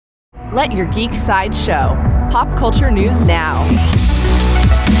Let your geek side show. Pop culture news now.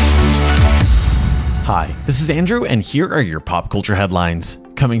 Hi, this is Andrew, and here are your pop culture headlines.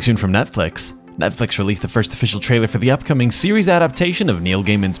 Coming soon from Netflix. Netflix released the first official trailer for the upcoming series adaptation of Neil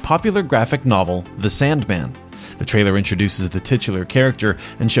Gaiman's popular graphic novel, The Sandman. The trailer introduces the titular character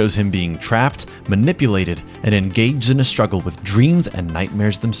and shows him being trapped, manipulated, and engaged in a struggle with dreams and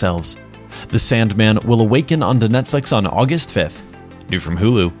nightmares themselves. The Sandman will awaken onto Netflix on August 5th. New from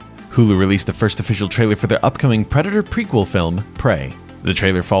Hulu. Hulu released the first official trailer for their upcoming Predator prequel film, Prey. The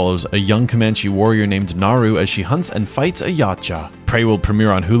trailer follows a young Comanche warrior named Naru as she hunts and fights a Yautja. Prey will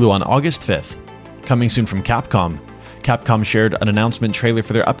premiere on Hulu on August 5th. Coming soon from Capcom. Capcom shared an announcement trailer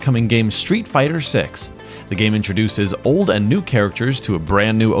for their upcoming game Street Fighter 6. The game introduces old and new characters to a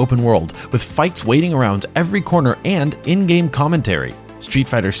brand new open world, with fights waiting around every corner and in-game commentary. Street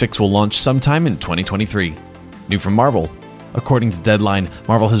Fighter 6 will launch sometime in 2023. New from Marvel. According to Deadline,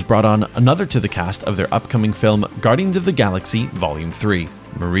 Marvel has brought on another to the cast of their upcoming film Guardians of the Galaxy Volume 3.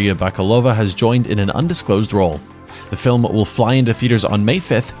 Maria Bakalova has joined in an undisclosed role. The film will fly into theaters on May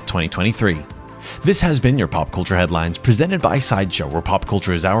 5th, 2023. This has been your Pop Culture Headlines, presented by Sideshow, where pop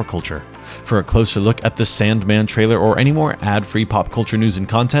culture is our culture. For a closer look at the Sandman trailer or any more ad-free pop culture news and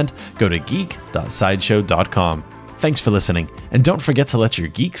content, go to geek.sideshow.com. Thanks for listening, and don't forget to let your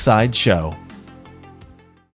geek side show.